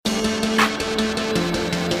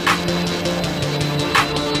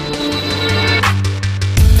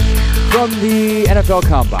From the NFL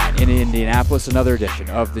Combine in Indianapolis, another edition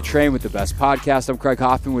of the Train with the Best podcast. I'm Craig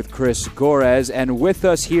Hoffman with Chris Gorez, and with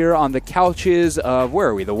us here on the couches of, where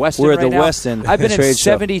are we, the Westin We're right at the now? Westin. I've been in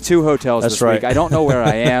 72 hotels That's this right. week. I don't know where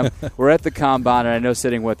I am. We're at the Combine, and I know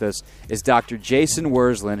sitting with us is Dr. Jason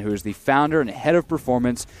Wersland, who is the founder and head of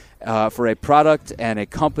performance for a product and a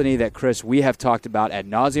company that, Chris, we have talked about ad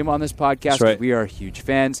nauseum on this podcast. That's right. We are huge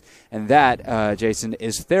fans, and that, Jason,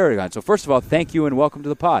 is Theragun. So first of all, thank you and welcome to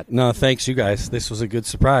the pod. No, thanks, you guys. This was a good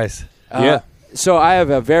surprise. So I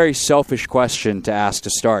have a very selfish question to ask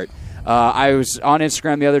to start. I was on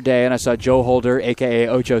Instagram the other day, and I saw Joe Holder,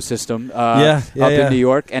 a.k.a. Ocho System, up in New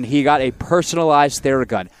York, and he got a personalized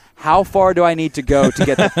Theragun. How far do I need to go to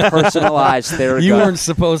get the personalized Theragun? You weren't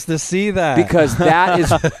supposed to see that. Because that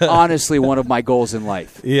is honestly one of my goals in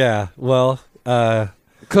life. Yeah, well...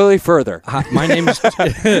 Clearly further. my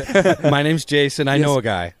name's Jason. I know a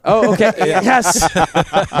guy. Oh, okay. Yes.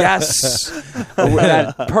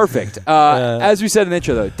 Perfect. As we said in the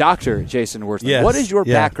intro, though, Dr. Jason Wersland, Yes. what is your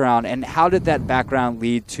background, and how did that background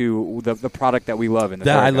lead to the product that we love in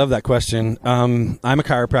the I love that question. I'm a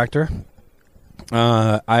chiropractor.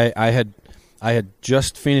 I had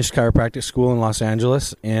just finished chiropractic school in Los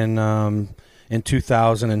Angeles in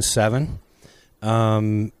 2007.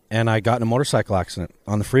 And I got in a motorcycle accident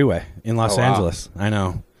on the freeway in Los Angeles. I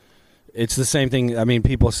know. It's the same thing. I mean,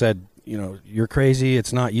 people said, you're crazy.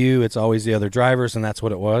 It's not you. It's always the other drivers, and that's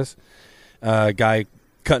what it was. A guy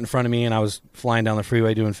cut in front of me, and I was flying down the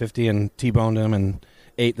freeway doing 50 and T-boned him and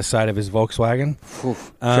ate the side of his Volkswagen. Sure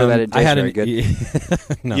that didn't taste very good.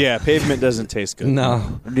 No. Yeah, pavement doesn't taste good.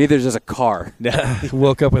 No. Neither does a car.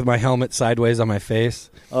 Woke up with my helmet sideways on my face.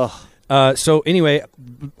 Ugh. So anyway,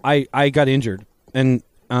 I got injured, and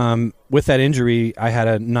with that injury, I had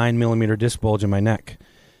a 9mm disc bulge in my neck.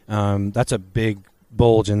 That's a big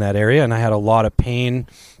bulge in that area, and I had a lot of pain,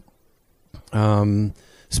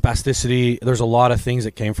 spasticity. There's a lot of things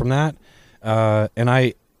that came from that, and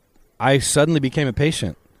I suddenly became a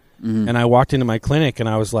patient, and I walked into my clinic, and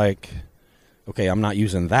I was like, okay, I'm not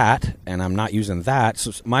using that, and I'm not using that.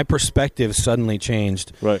 So my perspective suddenly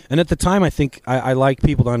changed. Right. And at the time, I think I like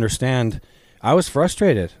people to understand, I was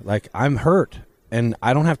frustrated. Like, I'm hurt. And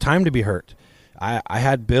I don't have time to be hurt. I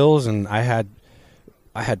had bills, and I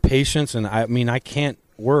had patients, and I can't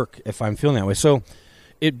work if I'm feeling that way. So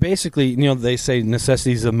it basically, they say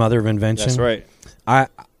necessity is the mother of invention. That's right.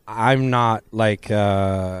 I'm not like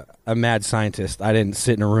a mad scientist. I didn't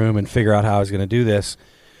sit in a room and figure out how I was going to do this.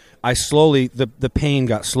 I slowly, the pain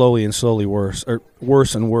got slowly and slowly worse, or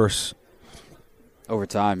worse and worse. Over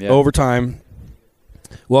time, yeah. Over time.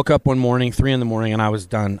 Woke up one morning, 3 a.m, and I was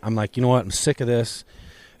done. I'm like, you know what? I'm sick of this.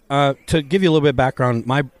 To give you a little bit of background,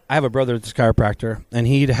 I have a brother that's a chiropractor, and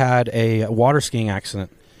he'd had a water skiing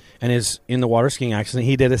accident. And in the water skiing accident,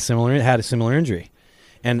 he had a similar injury.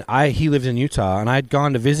 And he lived in Utah, and I'd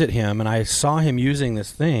gone to visit him, and I saw him using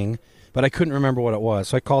this thing, but I couldn't remember what it was.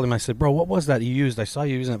 So I called him. I said, bro, what was that you used? I saw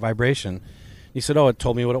you using that vibration. He said, it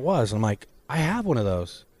told me what it was. And I'm like, I have one of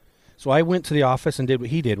those. So I went to the office and did what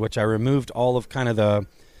he did, which I removed all of kind of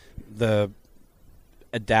the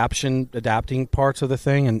adapting parts of the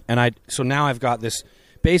thing, so now I've got this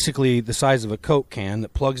basically the size of a Coke can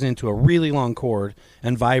that plugs into a really long cord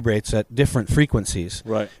and vibrates at different frequencies.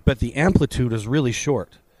 Right. But the amplitude is really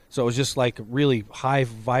short. So it was just like really high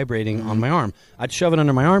vibrating on my arm. I'd shove it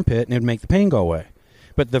under my armpit and it would make the pain go away.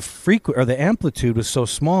 But the amplitude was so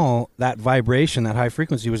small, that vibration, that high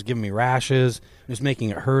frequency was giving me rashes. It was making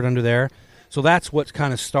it hurt under there. So that's what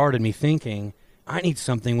kind of started me thinking, I need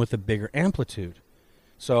something with a bigger amplitude.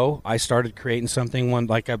 So I started creating something,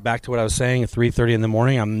 back to what I was saying, at 3:30 in the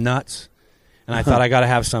morning, I'm nuts. And I thought, I got to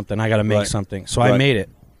have something. I got to make something. So I made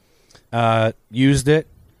it. Used it.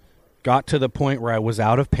 Got to the point where I was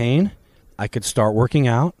out of pain. I could start working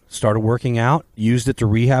out. Started working out. Used it to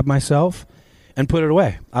rehab myself. And put it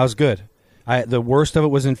away. I was good. The worst of it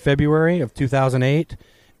was in February of 2008,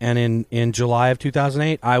 and in July of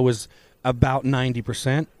 2008, I was about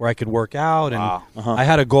 90% where I could work out, and I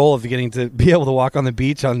had a goal of getting to be able to walk on the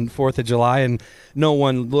beach on 4th of July, and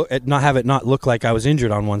not have it not look like I was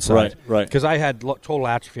injured on one side, right? Because I had total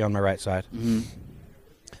atrophy on my right side.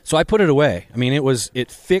 So I put it away. I mean, it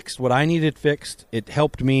fixed what I needed fixed. It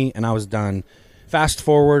helped me, and I was done. Fast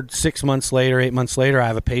forward 6 months later, 8 months later, I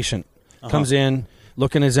have a patient. Comes in,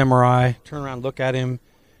 look in his MRI, turn around, look at him.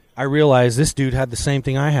 I realized this dude had the same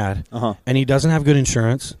thing I had, and he doesn't have good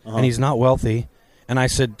insurance, and he's not wealthy. And I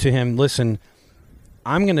said to him, listen,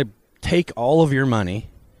 I'm going to take all of your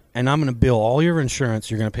money, and I'm going to bill all your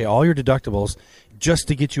insurance. You're going to pay all your deductibles just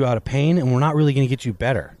to get you out of pain, and we're not really going to get you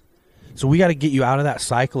better. So we got to get you out of that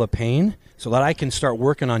cycle of pain so that I can start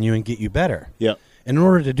working on you and get you better. Yep. And in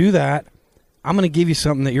order to do that, I'm going to give you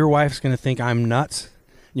something that your wife's going to think I'm nuts.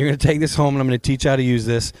 You're going to take this home, and I'm going to teach you how to use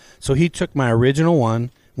this. So he took my original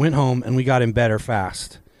one, went home, and we got him better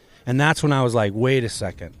fast. And that's when I was like, wait a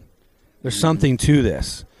second. There's something to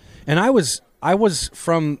this. And I was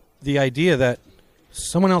from the idea that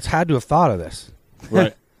someone else had to have thought of this.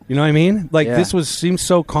 Right. You know what I mean? Like, this seemed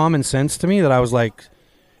so common sense to me that I was like,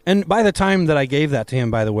 and by the time that I gave that to him,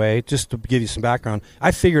 by the way, just to give you some background, I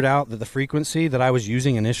figured out that the frequency that I was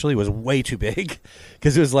using initially was way too big,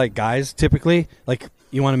 because it was like, guys, typically, like,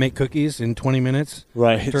 you want to make cookies in 20 minutes,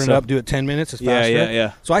 right? Turn it up, do it 10 minutes, it's faster.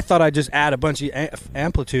 Yeah. So I thought I'd just add a bunch of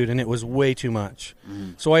amplitude, and it was way too much.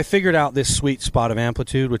 So I figured out this sweet spot of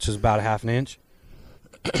amplitude, which is about a half an inch.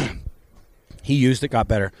 He used it, got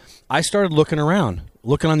better. I started looking around,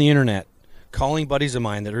 looking on the internet, calling buddies of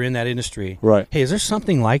mine that are in that industry. Right. Hey, is there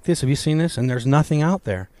something like this? Have you seen this? And there's nothing out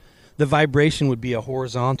there. The vibration would be a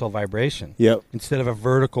horizontal vibration. Yep. Instead of a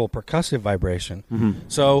vertical percussive vibration. Mm-hmm.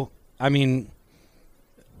 So, I mean,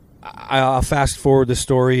 I'll fast forward the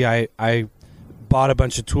story. I bought a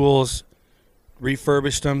bunch of tools,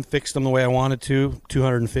 refurbished them, fixed them the way I wanted to,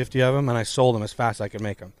 250 of them, and I sold them as fast as I could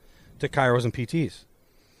make them to chiros and PTs.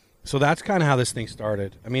 So that's kind of how this thing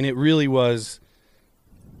started. I mean, it really was...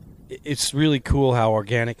 It's really cool how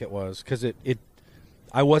organic it was, because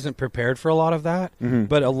I wasn't prepared for a lot of that,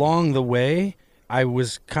 but along the way, I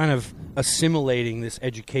was kind of assimilating this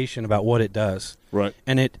education about what it does. Right.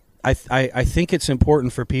 And I think it's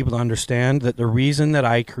important for people to understand that the reason that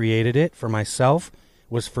I created it for myself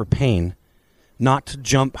was for pain, not to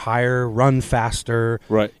jump higher, run faster,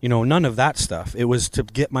 right? None of that stuff. It was to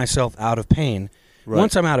get myself out of pain. Right.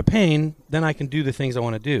 Once I'm out of pain, then I can do the things I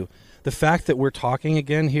want to do. The fact that we're talking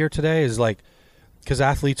again here today is like, because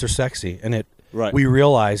athletes are sexy, and we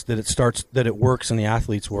realized that it works in the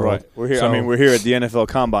athletes world. Right. We're here. So, we're here at the NFL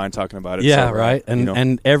Combine talking about it. Yeah, so, right.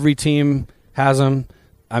 And every team has them.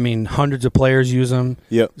 I mean, hundreds of players use them.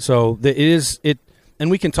 Yep. So and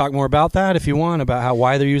we can talk more about that if you want, about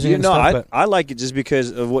why they're using it and stuff. I like it just because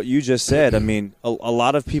of what you just said. I mean, a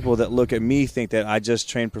lot of people that look at me think that I just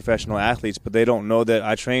train professional athletes, but they don't know that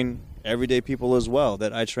I train everyday people as well,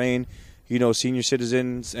 that I train, senior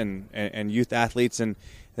citizens and youth athletes, and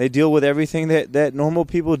they deal with everything that normal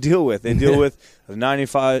people deal with. They deal with the 9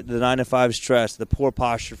 to 5 stress, the poor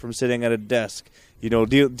posture from sitting at a desk,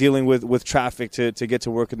 dealing with traffic to get to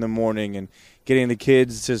work in the morning, and getting the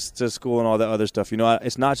kids to school and all that other stuff.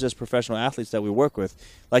 It's not just professional athletes that we work with.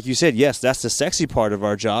 Like you said, yes, that's the sexy part of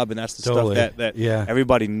our job, and that's the stuff that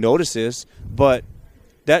everybody notices, but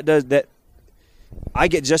that I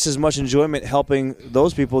get just as much enjoyment helping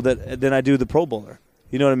those people than I do the Pro Bowler.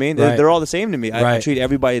 You know what I mean? Right. They're all the same to me. Right. I treat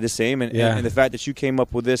everybody the same, and the fact that you came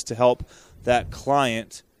up with this to help that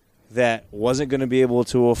client that wasn't going to be able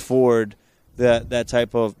to afford that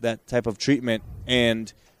type of treatment,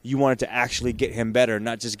 and you wanted to actually get him better,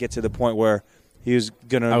 not just get to the point where he was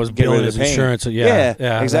going to get rid of his the pain. Insurance.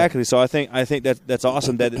 Yeah, exactly. So I think that's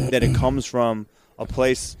awesome that it comes from a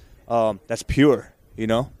place that's pure.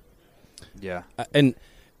 Yeah. And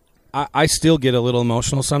I still get a little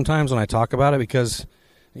emotional sometimes when I talk about it, because,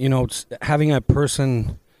 having a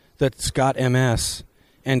person that's got MS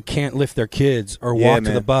and can't lift their kids or walk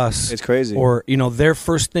to the bus. It's crazy. Or, their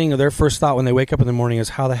first thing or their first thought when they wake up in the morning is,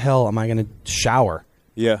 how the hell am I going to shower?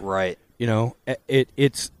 Yeah. Right.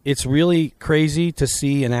 It's really crazy to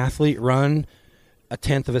see an athlete run a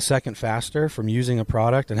tenth of a second faster from using a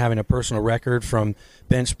product and having a personal record from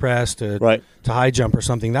bench press to high jump or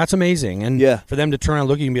something. That's amazing. And for them to turn around and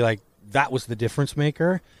look at you and be like, that was the difference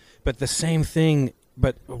maker. But the same thing,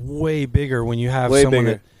 but way bigger when you have someone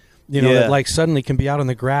that, that like suddenly can be out on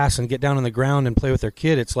the grass and get down on the ground and play with their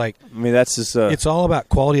kid. It's like, that's just it's all about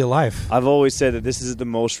quality of life. I've always said that this is the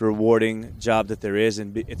most rewarding job that there is,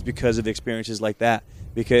 and it's because of experiences like that.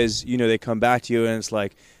 Because, they come back to you and it's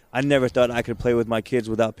like, I never thought I could play with my kids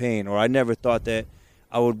without pain, or I never thought that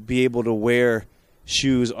I would be able to wear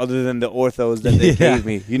shoes other than the orthos that they gave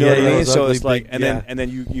me. You know what I mean? So it's like, and then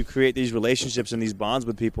you create these relationships and these bonds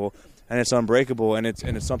with people, and it's unbreakable, and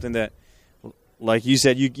it's something that, like you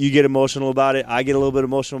said, you get emotional about it. I get a little bit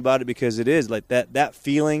emotional about it, because it is like that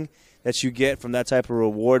feeling that you get from that type of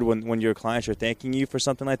reward when your clients are thanking you for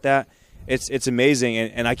something like that. It's amazing,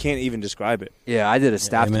 and I can't even describe it. Yeah, I did a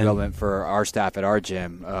staff development for our staff at our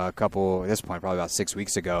gym at this point, probably about 6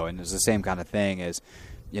 weeks ago, and it was the same kind of thing as,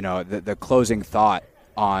 the closing thought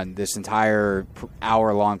on this entire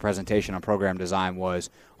hour-long presentation on program design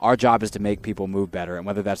was, our job is to make people move better, and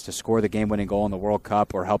whether that's to score the game-winning goal in the World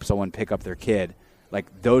Cup or help someone pick up their kid,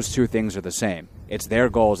 like those two things are the same. It's their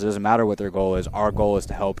goals. It doesn't matter what their goal is. Our goal is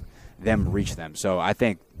to help them reach them. So I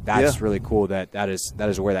think that's really cool that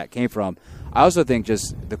is where that came from. I also think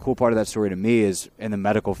just the cool part of that story to me is in the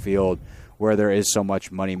medical field where there is so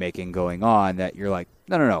much money making going on that you're like,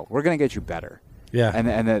 no, we're going to get you better. Yeah.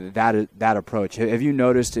 And that approach. Have you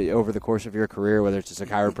noticed over the course of your career, whether it's as a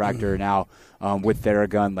chiropractor or now with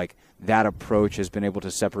Theragun, like that approach has been able to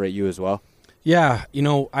separate you as well? Yeah.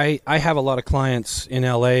 I have a lot of clients in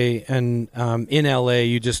LA, and in LA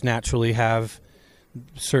you just naturally have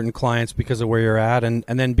certain clients because of where you're at, and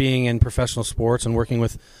then being in professional sports and working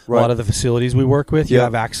with a lot of the facilities we work with, you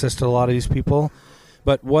have access to a lot of these people.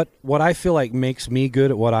 But what I feel like makes me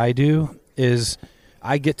good at what I do is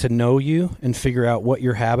I get to know you and figure out what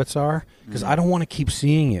your habits are, because I don't want to keep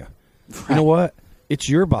seeing you. Right. You know what? It's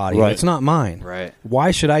your body. Right. It's not mine. Right. Why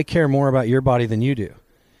should I care more about your body than you do?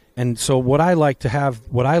 And so what I like to have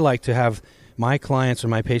my clients or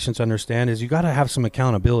my patients understand is you got to have some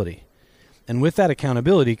accountability. And with that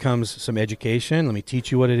accountability comes some education. Let me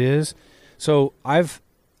teach you what it is. So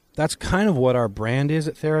that's kind of what our brand is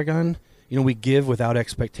at Theragun. We give without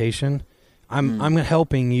expectation. I'm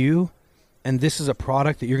helping you, and this is a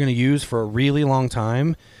product that you're going to use for a really long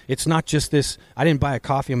time. It's not just this, I didn't buy a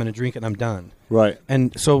coffee, I'm going to drink it and I'm done. Right.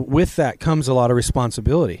 And so with that comes a lot of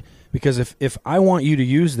responsibility, because if I want you to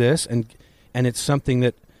use this and it's something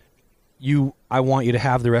that I want you to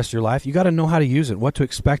have the rest of your life, you got to know how to use it, what to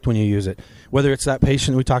expect when you use it. Whether it's that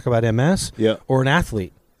patient we talk about MS or an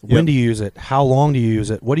athlete. When do you use it? How long do you use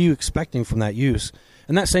it? What are you expecting from that use?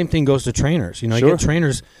 And that same thing goes to trainers. You get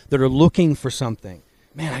trainers that are looking for something.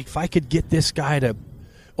 Man, if I could get this guy to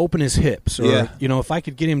open his hips, or if I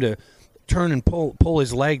could get him to turn and pull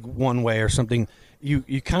his leg one way or something,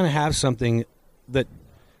 you kind of have something that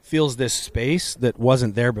fills this space that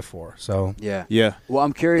wasn't there before. So yeah. Well,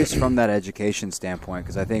 I'm curious from that education standpoint,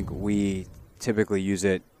 because I think we typically use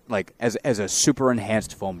it like as a super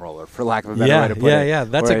enhanced foam roller, for lack of a better way to put it. Yeah.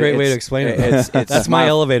 That's a great way to explain it. That's my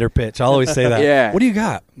elevator pitch. I always say that. Yeah. What do you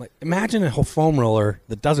got? Like, imagine a whole foam roller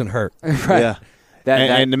that doesn't hurt. Right. Yeah.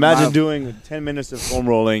 And imagine doing 10 minutes of foam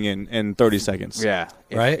rolling in 30 seconds. Right?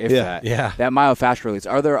 That myofascial release.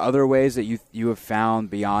 Are there other ways that you have found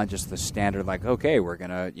beyond just the standard, like, okay, we're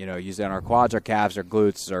going to use that on our quads, our calves, our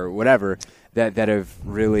glutes, or whatever, that have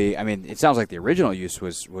really, I mean, it sounds like the original use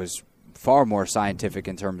was far more scientific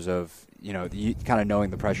in terms of, you kind of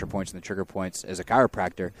knowing the pressure points and the trigger points as a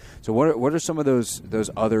chiropractor. So what are some of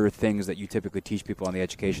those other things that you typically teach people on the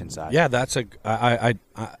education side? Yeah, that's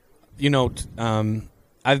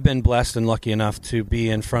I've been blessed and lucky enough to be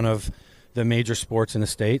in front of the major sports in the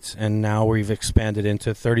States, and now we've expanded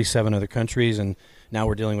into 37 other countries, and now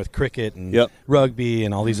we're dealing with cricket and rugby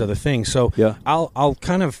and all these other things. So I'll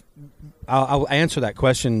answer that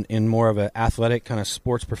question in more of an athletic kind of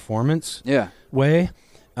sports performance way.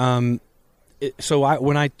 When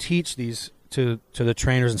I teach these to the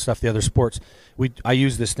trainers and stuff, the other sports, I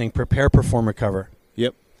use this thing: prepare, perform, recover.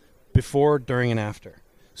 Yep. Before, during, and after.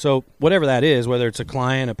 So whatever that is, whether it's a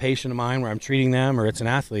client, a patient of mine where I'm treating them, or it's an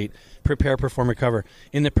athlete, prepare, perform, recover.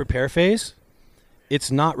 In the prepare phase, it's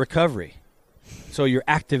not recovery. So you're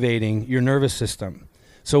activating your nervous system.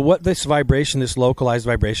 So what this localized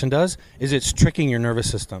vibration does is it's tricking your nervous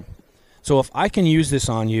system. So if I can use this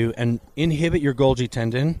on you and inhibit your Golgi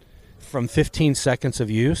tendon from 15 seconds of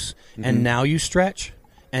use, and now you stretch,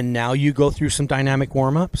 and now you go through some dynamic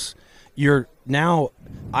warm-ups,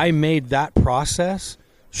 I made that process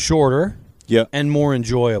shorter and more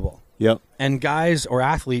enjoyable. Yep. And guys or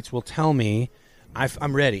athletes will tell me,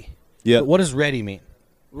 I'm ready. Yeah. What does ready mean?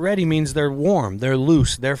 Ready means they're warm, they're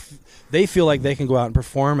loose, they feel like they can go out and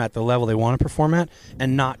perform at the level they want to perform at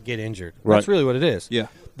and not get injured. Right. That's really what it is. Yeah.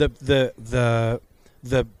 The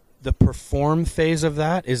perform phase of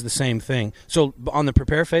that is the same thing. So on the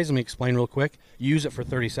prepare phase, let me explain real quick. Use it for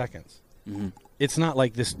 30 seconds. Mm-hmm. It's not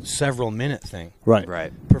like this several minute thing.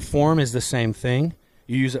 Right. Perform is the same thing.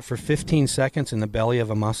 You use it for 15 seconds in the belly of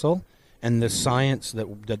a muscle, and the science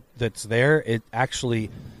that's there, it actually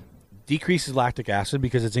decreases lactic acid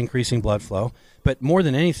because it's increasing blood flow. But more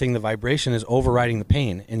than anything, the vibration is overriding the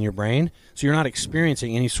pain in your brain, so you're not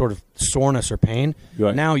experiencing any sort of soreness or pain.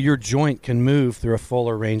 Right. Now your joint can move through a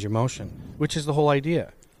fuller range of motion, which is the whole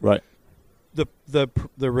idea. Right. The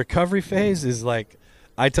recovery phase is like,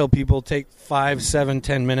 I tell people, take 5, 7,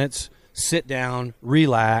 10 minutes, sit down,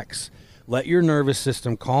 relax, let your nervous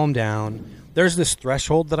system calm down. There's this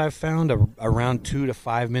threshold that I've found around 2 to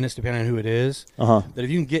 5 minutes, depending on who it is, that if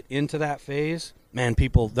you can get into that phase, man,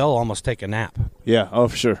 they'll almost take a nap. Yeah, oh,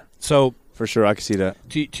 for sure. So For sure, I can see that.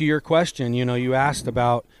 To your question, you asked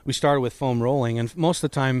about, we started with foam rolling, and most of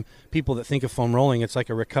the time, people that think of foam rolling, it's like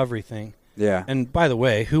a recovery thing. Yeah. And by the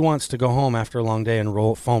way, who wants to go home after a long day and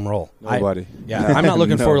foam roll? Nobody. I'm not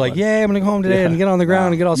looking for I'm going to go home today and get on the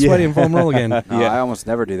ground and get all sweaty and foam roll again. No, I almost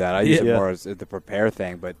never do that. I use it more as the prepare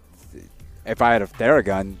thing. But if I had a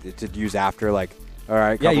Theragun to use after, like, all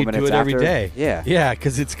right, a couple you minutes do it after, every day. Yeah,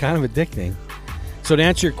 because it's kind of addicting. So to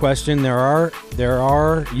answer your question, there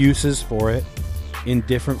are uses for it in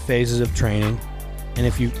different phases of training,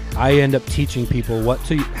 and I end up teaching people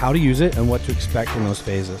how to use it and what to expect in those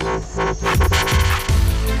phases.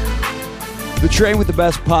 The Train with the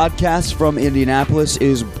Best podcast from Indianapolis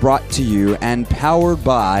is brought to you and powered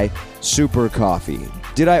by Super Coffee.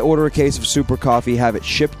 Did I order a case of Super Coffee, have it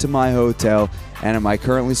shipped to my hotel, and am I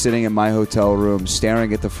currently sitting in my hotel room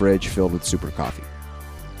staring at the fridge filled with Super Coffee?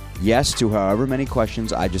 Yes to however many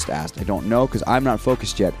questions I just asked. I don't know because I'm not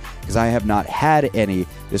focused yet because I have not had any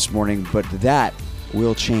this morning, but that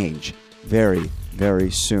will change very,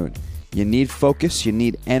 very soon. You need focus, you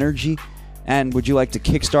need energy, and would you like to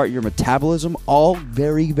kickstart your metabolism? All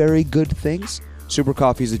very, very good things. Super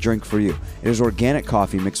Coffee is a drink for you. It is organic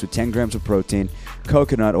coffee mixed with 10 grams of protein,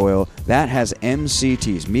 coconut oil that has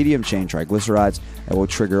MCTs, medium chain triglycerides, that will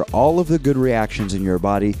trigger all of the good reactions in your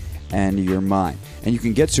body and your mind. And you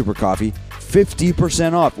can get Super Coffee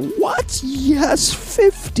 50% off. What? Yes,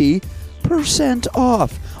 50%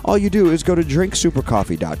 off. All you do is go to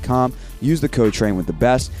drinksupercoffee.com, use the code TRAIN with the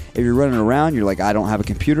best. If you're running around, you're like, I don't have a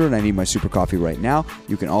computer and I need my Super Coffee right now,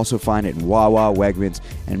 you can also find it in Wawa, Wegmans,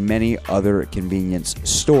 and many other convenience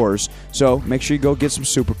stores. So make sure you go get some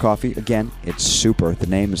Super Coffee. Again, it's super. The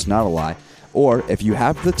name is not a lie. Or if you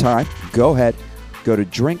have the time, go ahead, go to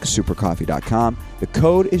drinksupercoffee.com. The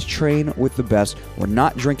code is TRAIN with the best. We're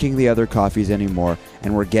not drinking the other coffees anymore,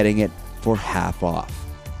 and we're getting it for half off.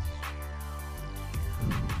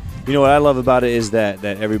 You know what I love about it is that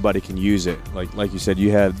everybody can use it. Like you said,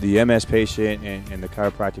 you have the MS patient and the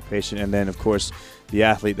chiropractic patient, and then, of course, the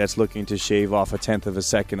athlete that's looking to shave off 1/10 of a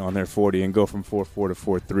second on their 40 and go from 4.4 to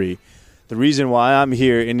 4.3. The reason why I'm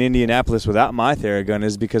here in Indianapolis without my Theragun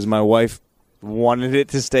is because my wife wanted it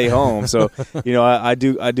to stay home. So, I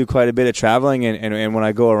do quite a bit of traveling, and when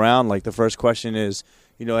I go around, like, the first question is,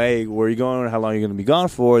 hey, where are you going? How long are you going to be gone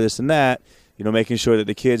for? This and that. Making sure that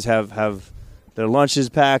the kids have their lunches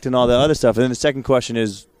packed and all that other stuff. And then the second question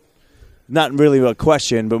is not really a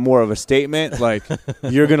question, but more of a statement, like,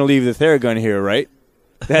 you're going to leave the Theragun here, right?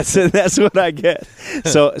 That's what I get.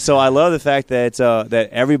 So I love the fact that that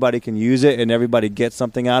everybody can use it and everybody gets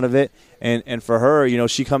something out of it. And for her,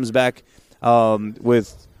 she comes back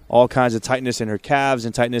with all kinds of tightness in her calves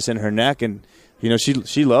and tightness in her neck, and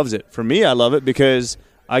she loves it. For me, I love it because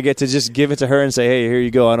I get to just give it to her and say, hey, here you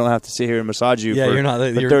go. I don't have to sit here and massage you for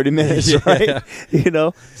 30 minutes, right?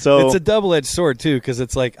 So it's a double-edged sword, too, because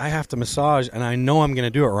it's like I have to massage, and I know I'm going to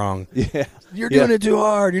do it wrong. Yeah. You're doing it too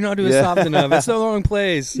hard. You're not doing it soft enough. It's the wrong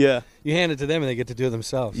place. Yeah. You hand it to them, and they get to do it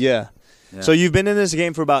themselves. Yeah. So you've been in this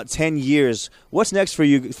game for about 10 years. What's next for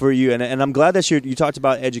you? And I'm glad that you talked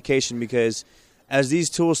about education, because as these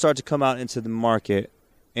tools start to come out into the market,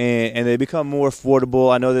 and they become more affordable.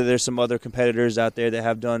 I know that there's some other competitors out there that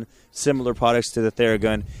have done similar products to the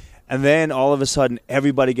Theragun. And then all of a sudden,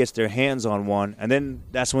 everybody gets their hands on one. And then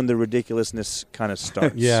that's when the ridiculousness kind of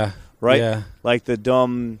starts. Yeah. Right? Yeah. Like the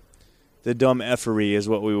dumb effery is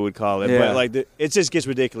what we would call it. Yeah. But like it just gets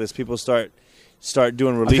ridiculous. People start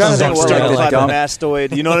doing releases on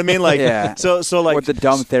mastoid. You know what I mean? Like, yeah. So like what the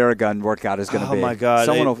dumb Theragun workout is going to be. Oh my God!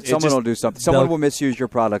 Someone will do something. Someone will misuse your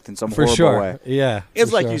product in some horrible way. Yeah,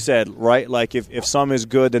 it's like you said, right? Like if some is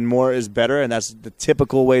good, then more is better, and that's the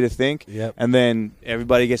typical way to think. Yep. And then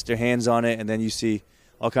everybody gets their hands on it, and then you see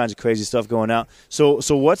all kinds of crazy stuff going out. So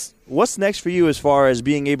what's next for you as far as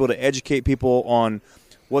being able to educate people on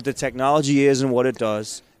what the technology is and what it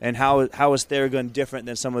does? And how is Theragun different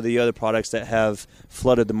than some of the other products that have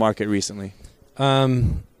flooded the market recently?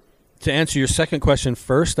 To answer your second question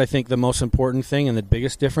first, I think the most important thing and the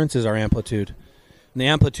biggest difference is our amplitude. And the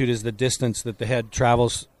amplitude is the distance that the head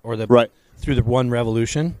travels through the one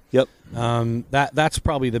revolution. Yep. That's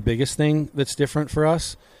probably the biggest thing that's different for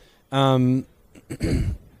us. You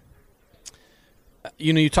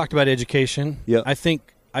talked about education. Yep.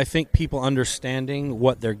 I think people understanding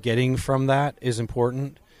what they're getting from that is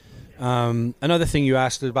important. Another thing you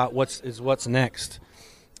asked about what's next.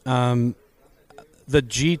 The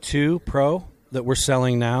G2 Pro that we're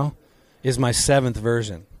selling now is my 7th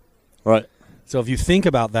version. Right. So if you think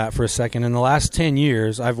about that for a second, in the last 10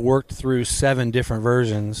 years, I've worked through 7 different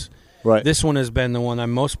versions. Right. This one has been the one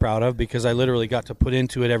I'm most proud of because I literally got to put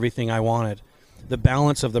into it everything I wanted. the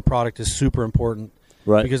balance of the product is super important.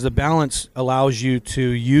 Right. Because the balance allows you to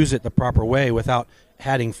use it the proper way without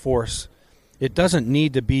adding force. It doesn't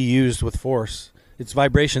need to be used with force. It's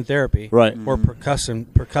vibration therapy, right, or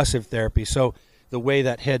percussive therapy. So the way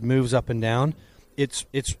that head moves up and down, it's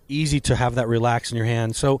easy to have that relax in your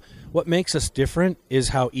hand. So what makes us different is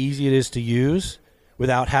how easy it is to use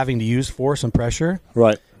without having to use force and pressure.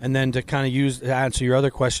 Right. And then to kind of answer your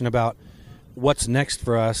other question about what's next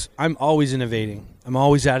for us, I'm always innovating. I'm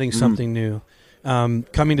always adding something new.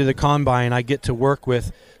 Coming to the Combine, I get to work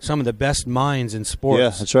with some of the best minds in sports. Yeah,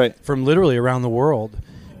 that's right. From literally around the world.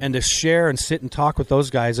 And to share and sit and talk with those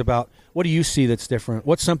guys about what do you see that's different?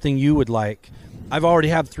 What's something you would like? I've already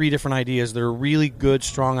had 3 different ideas that are really good,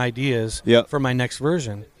 strong ideas for my next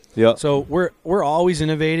version. Yeah. So we're always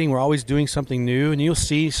innovating. We're always doing something new, and you'll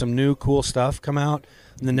see some new cool stuff come out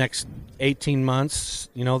in the next 18 months.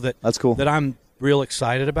 That's cool. That I'm real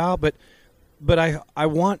excited about. But I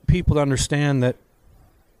want people to understand that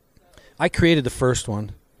I created the first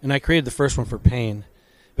one, and I created the first one for pain.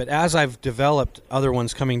 But as I've developed other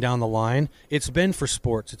ones coming down the line, it's been for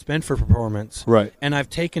sports. It's been for performance. Right. And I've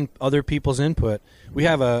taken other people's input. We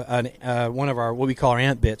have one of our what we call our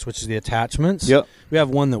ant bits, which is the attachments. Yep. We have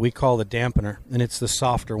one that we call the dampener, and it's the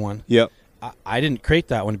softer one. Yep. I didn't create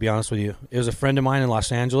that one, to be honest with you. It was a friend of mine in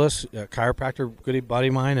Los Angeles, a chiropractor, good buddy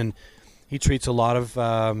of mine, and he treats a lot of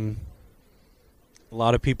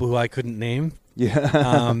people who I couldn't name.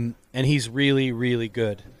 Yeah. And he's really, really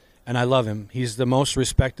good. And I love him. He's the most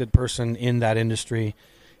respected person in that industry.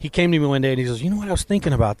 He came to me one day and he goes, you know what, I was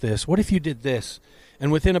thinking about this. What if you did this?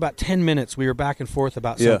 And within about 10 minutes, we were back and forth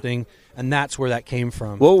about something, and that's where that came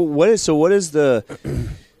from. Well, what is the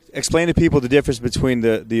explain to people the difference between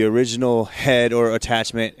the original head or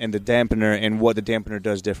attachment and the dampener, and what the dampener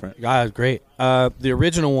does different? Great. The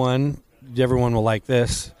original one, everyone will like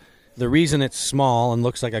this. The reason it's small and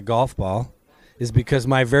looks like a golf ball is because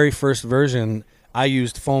my very first version, I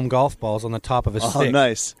used foam golf balls on the top of a stick. Oh,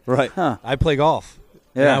 nice. Right. Huh. I play golf.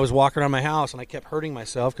 Yeah. And I was walking around my house, and I kept hurting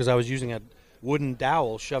myself because I was using a wooden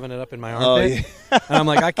dowel, shoving it up in my armpit. Oh, yeah. And I'm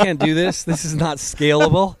like, I can't do this. This is not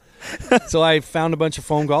scalable. So I found a bunch of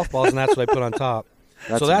foam golf balls, and that's what I put on top.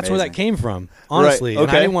 That's where that came from, honestly. Right. Okay.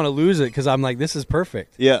 And I didn't want to lose it because I'm like, this is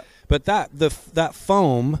perfect. Yeah. But that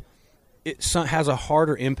foam, it has a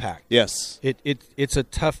harder impact. Yes. It's a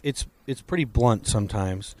tough. It's pretty blunt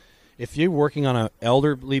sometimes. If you're working on an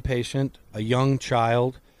elderly patient, a young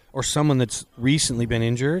child, or someone that's recently been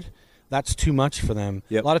injured, that's too much for them.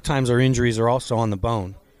 Yep. A lot of times our injuries are also on the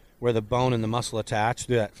bone, where the bone and the muscle attach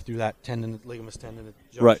through that tendon, ligamentous tendon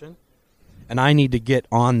junction. Right. And I need to get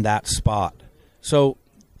on that spot. So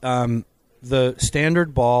the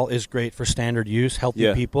standard ball is great for standard use,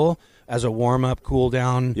 healthy people, as a warm-up,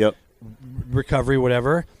 cool-down, recovery,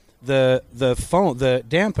 whatever. The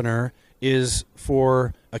dampener is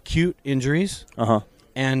for acute injuries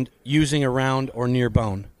and using around or near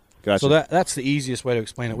bone. Gotcha. So that's the easiest way to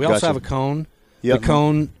explain it. We also have a cone. Yep. The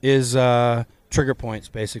cone is trigger points,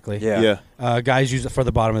 basically. Yeah. Guys use it for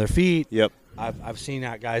the bottom of their feet. Yep. I've seen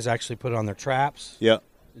that guys actually put it on their traps. Yep.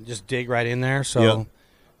 And just dig right in there. So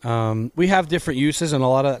we have different uses, and a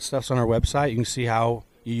lot of that stuff's on our website. You can see how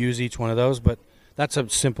you use each one of those, but that's a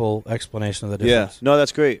simple explanation of the difference. Yeah. No,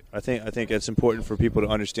 that's great. I think it's important for people to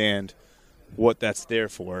understand what that's there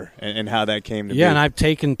for and how that came to be. Yeah, and I've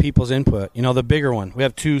taken people's input. The bigger one. We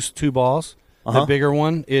have two balls. The bigger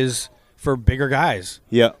one is for bigger guys.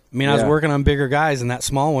 Yeah. I mean, I was working on bigger guys, and that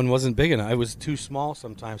small one wasn't big enough. It was too small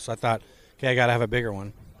sometimes, so I thought, okay, I got to have a bigger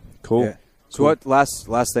one. Cool. Yeah. So what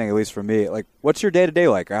last thing, at least for me, like, what's your day-to-day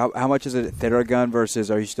like? How much is it Theragun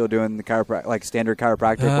versus are you still doing the standard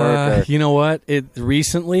chiropractic work? You know what?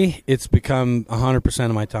 Recently, it's become 100%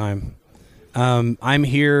 of my time. I'm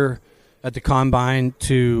here at the Combine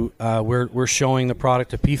to we're showing the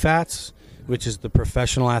product to PFATS, which is the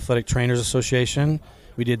Professional Athletic Trainers Association.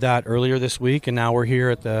 We did that earlier this week, and now we're here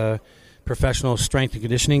at the Professional Strength and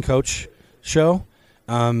Conditioning Coach show.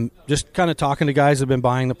 Just kind of talking to guys that have been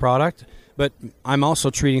buying the product, but I'm also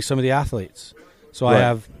treating some of the athletes. So I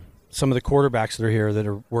have some of the quarterbacks that are here that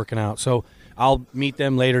are working out. So I'll meet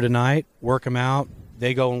them later tonight, work them out.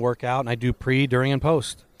 They go and work out, and I do pre, during, and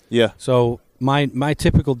post. Yeah. So my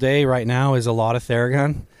typical day right now is a lot of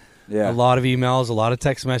Theragun, a lot of emails, a lot of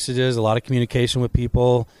text messages, a lot of communication with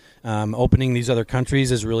people. Opening these other countries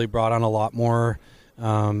has really brought on a lot more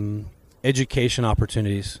education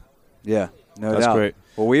opportunities. Yeah, no That's doubt. great.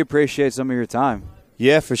 Well, we appreciate some of your time.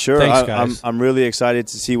 Yeah, for sure. Thanks, guys. I'm really excited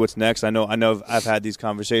to see what's next. I know I've had these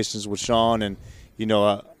conversations with Sean, and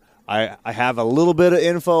I have a little bit of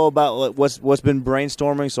info about what's been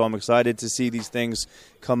brainstorming, so I'm excited to see these things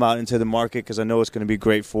come out into the market because I know it's going to be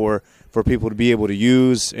great for people to be able to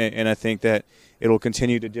use, and I think that it'll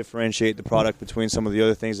continue to differentiate the product between some of the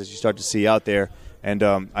other things that you start to see out there. And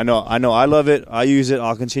I know I love it. I use it.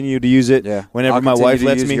 I'll continue to use it whenever my wife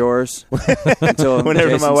lets me. Yours until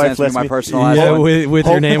whenever Jason my wife sends me lets my me. personalized Yeah, one. with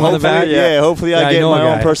your name on the back. Hopefully I get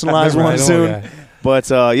my own personalized one soon. Guy.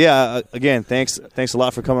 But again, thanks a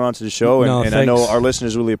lot for coming on to the show, and I know our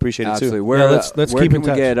listeners really appreciate it Absolutely. too. Where, let's where keep can in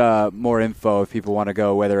touch. we get more info if people want to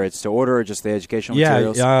go, whether it's to order or just the educational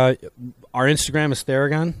materials? Our Instagram is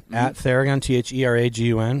Theragun, at Theragun,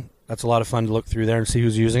 Theragun. That's a lot of fun to look through there and see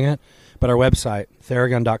who's using it. But our website,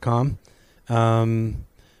 Theragun.com.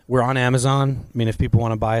 We're on Amazon. I mean, if people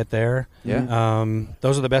want to buy it there. Yeah.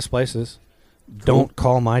 Those are the best places. Don't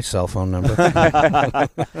call my cell phone number.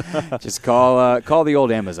 Just call the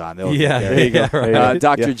old Amazon. They'll take care of it. There you go. Right.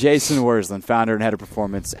 Dr. Jason Wersland, founder and head of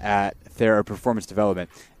performance at Performance Development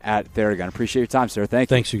at Theragun. Appreciate your time, sir.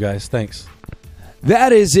 Thank you. Thanks, you guys. Thanks.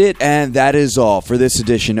 That is it, and that is all for this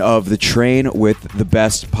edition of the Train with the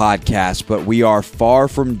Best podcast. But we are far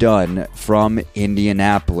from done from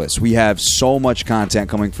Indianapolis. We have so much content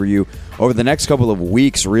coming for you over the next couple of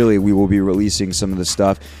weeks. Really, we will be releasing some of the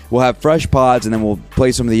stuff. We'll have fresh pods, and then we'll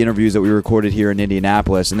play some of the interviews that we recorded here in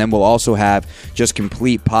Indianapolis. And then we'll also have just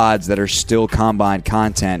complete pods that are still Combine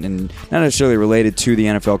content, and not necessarily related to the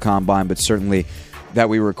NFL Combine, but certainly that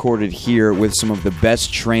we recorded here with some of the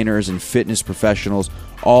best trainers and fitness professionals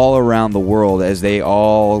all around the world as they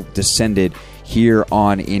all descended here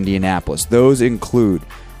on Indianapolis. Those include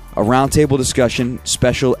a roundtable discussion,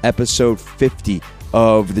 special episode 50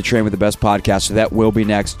 of the Train with the Best podcast. So that will be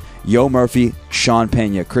next. Yo Murphy, Sean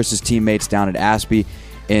Pena, Chris's teammates down at Aspie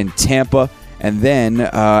in Tampa. And then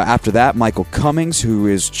after that, Michael Cummings, who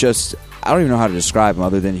is just, I don't even know how to describe him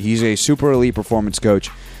other than he's a super elite performance coach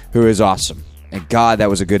who is awesome. And God, that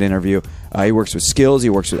was a good interview. He works with Skills, he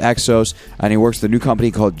works with Exos, and he works with a new company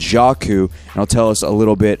called Jaku, and he'll tell us a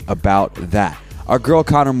little bit about that. Our girl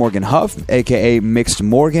Connor Morgan Huff, a.k.a. Mixed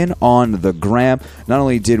Morgan, on the gram. Not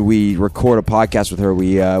only did we record a podcast with her,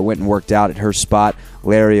 we went and worked out at her spot.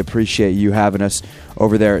 Larry, appreciate you having us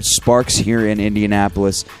over there at Sparks here in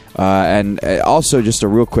Indianapolis. And also just a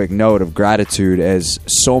real quick note of gratitude as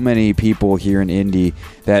so many people here in Indy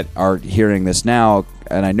that are hearing this now,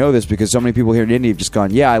 and I know this because so many people here in Indy have just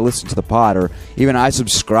gone, yeah, I listened to the pod, or even I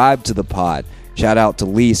subscribe to the pod. Shout out to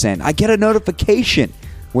Lee saying, I get a notification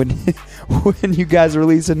when you guys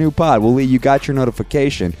release a new pod. Well, Lee, you got your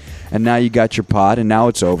notification, and now you got your pod, and now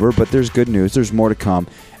it's over. But there's good news. There's more to come,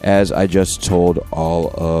 as I just told all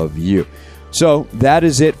of you. So that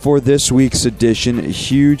is it for this week's edition. A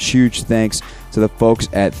huge, huge thanks to the folks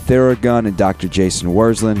at Theragun and Dr. Jason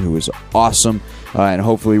Wersland, who is awesome. And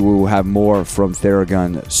hopefully we will have more from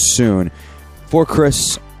Theragun soon. For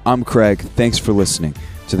Chris, I'm Craig. Thanks for listening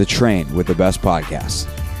to the Train with the Best podcast.